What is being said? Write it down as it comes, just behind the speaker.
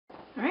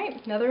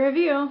Alright, another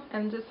review,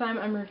 and this time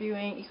I'm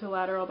reviewing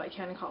Equilateral by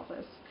Ken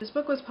Kalfus. This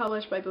book was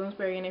published by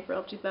Bloomsbury in April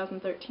of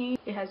 2013.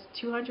 It has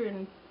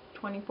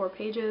 224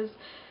 pages,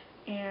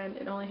 and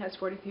it only has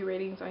 43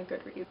 ratings on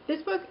Goodreads.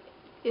 This book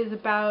is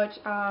about,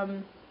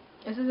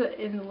 this is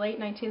in the late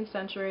 19th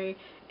century,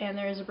 and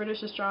there is a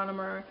British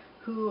astronomer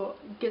who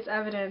gets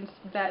evidence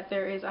that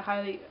there is a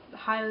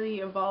highly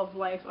evolved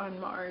life on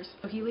Mars.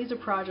 So he leads a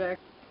project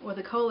with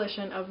a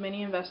coalition of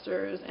many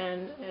investors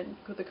and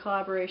with the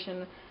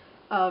collaboration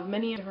of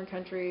many different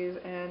countries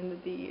and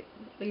the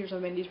leaders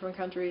of many different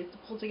countries to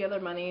pull together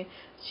money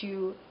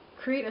to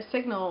create a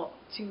signal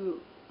to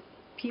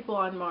people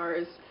on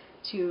Mars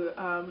to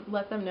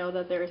let them know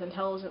that there is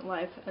intelligent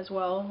life as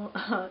well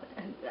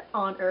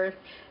on Earth,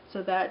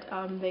 so that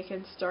they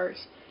can start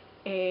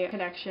a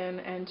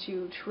connection and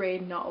to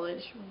trade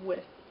knowledge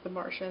with the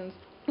Martians,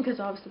 because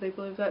obviously they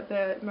believe that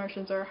the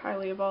Martians are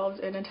highly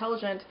evolved and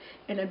intelligent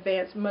and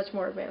advanced, much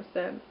more advanced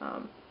than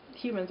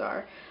humans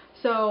are.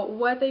 So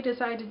what they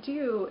decide to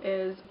do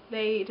is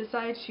they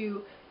decide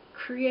to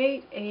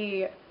create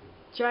a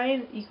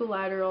giant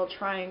equilateral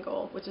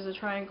triangle, which is a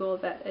triangle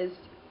that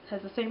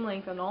has the same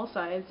length on all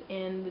sides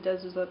in the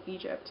deserts of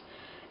Egypt.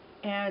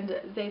 And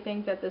they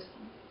think that this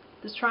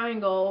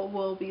triangle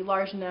will be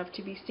large enough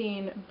to be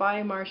seen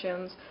by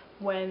Martians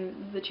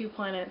when the two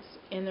planets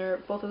in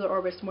both of their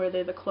orbits where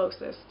they're the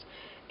closest.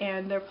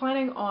 And they're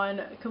planning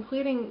on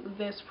completing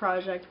this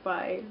project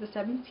by the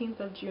 17th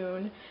of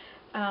June.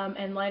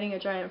 And lighting a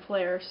giant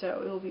flare,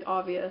 so it will be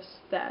obvious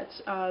that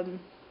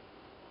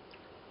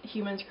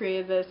humans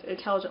created this,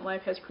 intelligent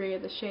life has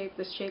created this shape.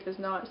 This shape is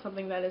not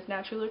something that is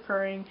naturally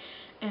occurring,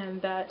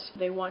 and that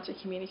they want to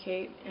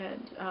communicate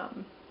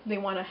and they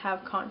want to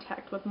have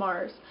contact with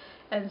Mars.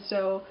 And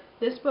so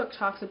this book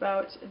talks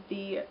about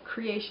the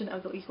creation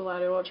of the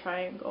equilateral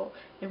triangle,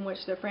 in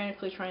which they're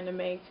frantically trying to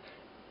make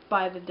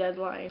by the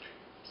deadline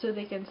so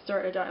they can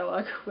start a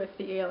dialogue with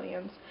the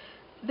aliens.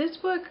 This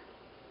book,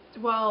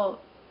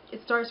 while it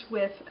starts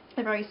with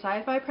a very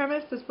sci-fi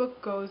premise, this book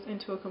goes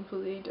into a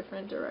completely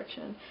different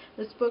direction.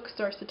 This book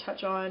starts to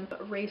touch on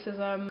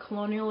racism,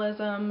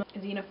 colonialism,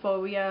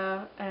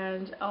 xenophobia,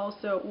 and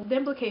also the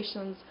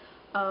implications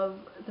of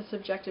the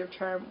subjective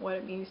term, what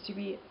it means to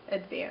be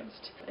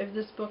advanced. If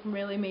this book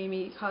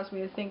really caused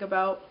me to think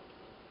about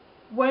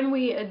when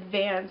we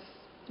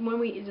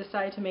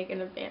decide to make an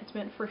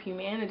advancement for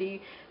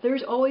humanity,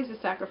 there's always a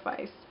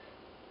sacrifice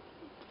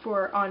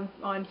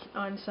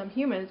on some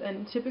humans,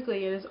 and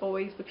typically it is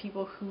always the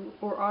people who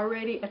are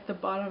already at the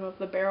bottom of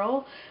the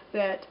barrel,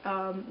 that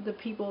the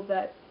people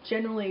that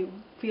generally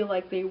feel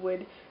like they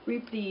would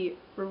reap the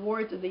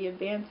rewards of the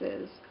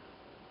advances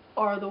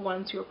are the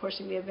ones who are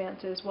pushing the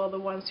advances, while the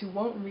ones who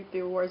won't reap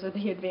the rewards of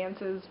the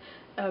advances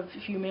of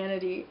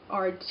humanity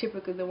are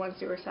typically the ones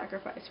who are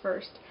sacrificed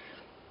first.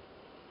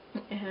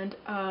 And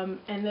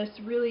this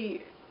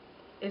really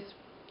is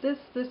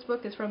this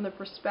book is from the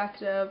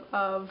perspective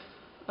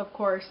of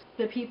course,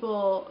 the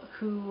people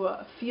who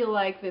feel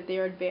like that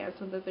they're advanced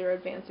and that they're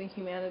advancing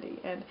humanity,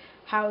 and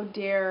how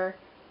dare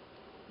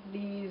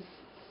these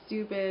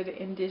stupid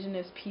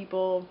indigenous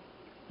people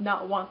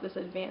not want this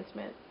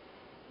advancement.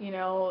 You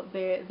know,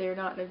 they're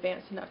not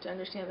advanced enough to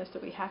understand this, so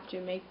we have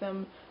to make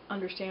them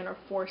understand or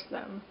force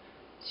them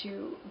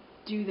to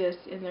do this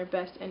in their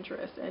best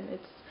interest. And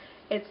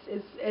it's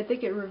I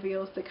think it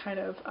reveals the kind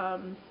of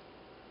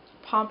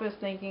pompous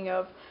thinking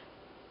of,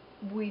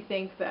 we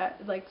think that,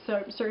 like,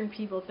 certain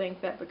people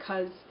think that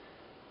because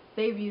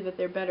they view that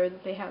they're better,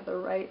 that they have the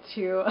right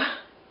to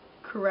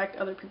correct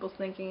other people's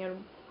thinking and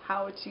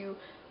how to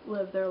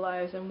live their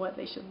lives and what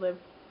they should live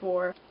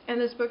for. And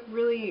this book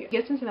really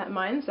gets into that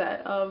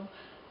mindset of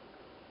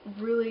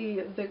really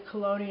the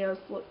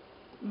colonialist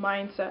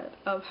mindset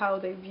of how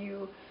they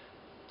view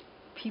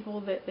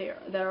people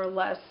that are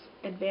less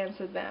advanced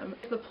than them.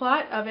 The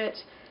plot of it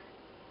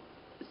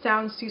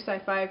sounds too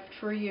sci-fi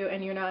for you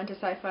and you're not into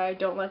sci-fi,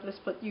 don't let this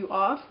put you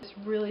off. This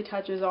really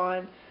touches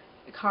on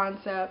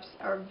concepts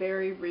that are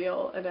very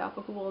real and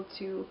applicable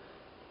to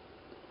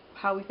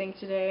how we think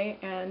today,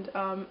 and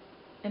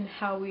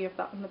how we have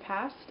thought in the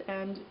past,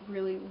 and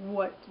really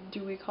what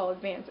do we call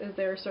advance. Is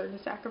there a certain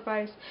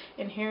sacrifice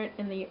inherent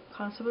in the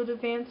concept of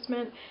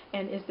advancement,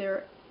 and is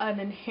there an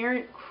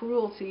inherent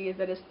cruelty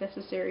that is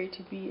necessary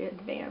to be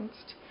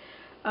advanced?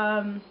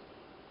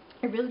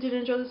 I really did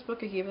enjoy this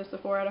book. I gave this a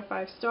 4 out of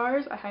 5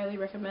 stars. I highly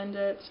recommend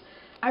it.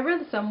 I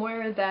read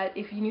somewhere that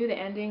if you knew the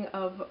ending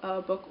of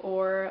a book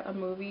or a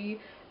movie,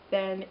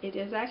 then it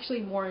is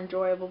actually more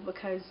enjoyable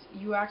because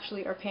you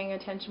actually are paying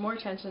more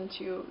attention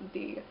to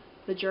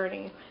the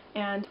journey.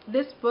 And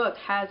this book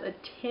has a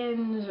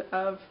tinge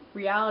of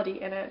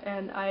reality in it,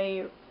 and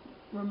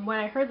when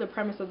I heard the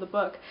premise of the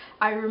book,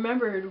 I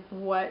remembered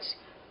what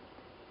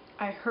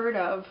I heard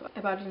of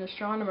about an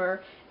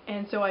astronomer,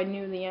 and so I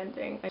knew the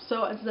ending.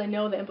 So since I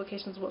know the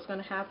implications of what's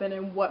going to happen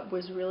and what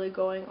was really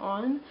going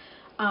on,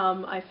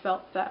 I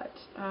felt that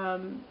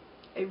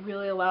it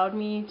really allowed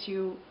me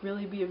to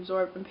really be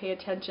absorbed and pay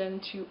attention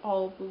to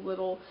all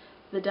of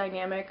the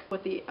dynamic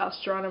with the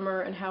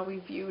astronomer and how we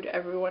viewed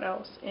everyone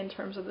else in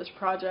terms of this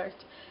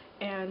project.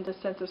 and the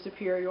sense of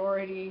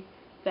superiority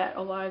that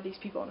a lot of these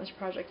people on this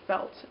project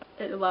felt.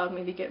 It allowed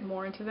me to get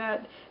more into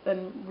that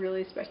than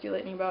really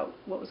speculating about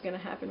what was going to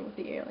happen with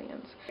the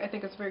aliens. I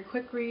think it's a very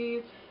quick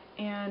read,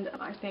 and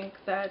I think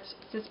that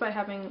just by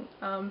having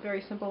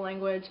very simple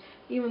language,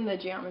 even the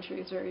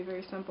geometry is very,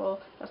 very simple.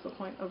 That's the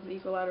point of the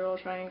equilateral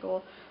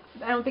triangle.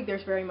 I don't think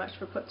there's very much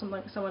to put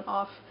someone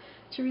off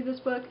to read this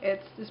book.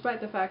 It's, despite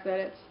the fact that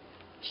it's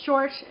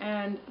short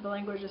and the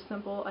language is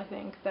simple, I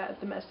think that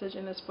the message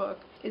in this book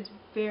is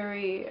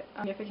very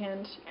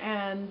significant,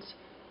 and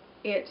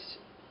it's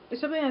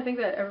something I think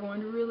that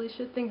everyone really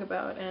should think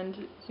about,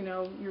 and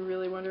you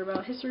really wonder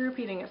about history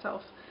repeating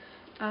itself.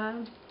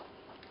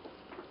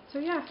 So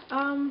yeah,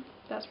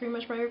 that's pretty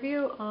much my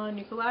review on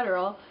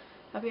Equilateral.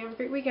 Hope you have a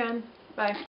great weekend. Bye.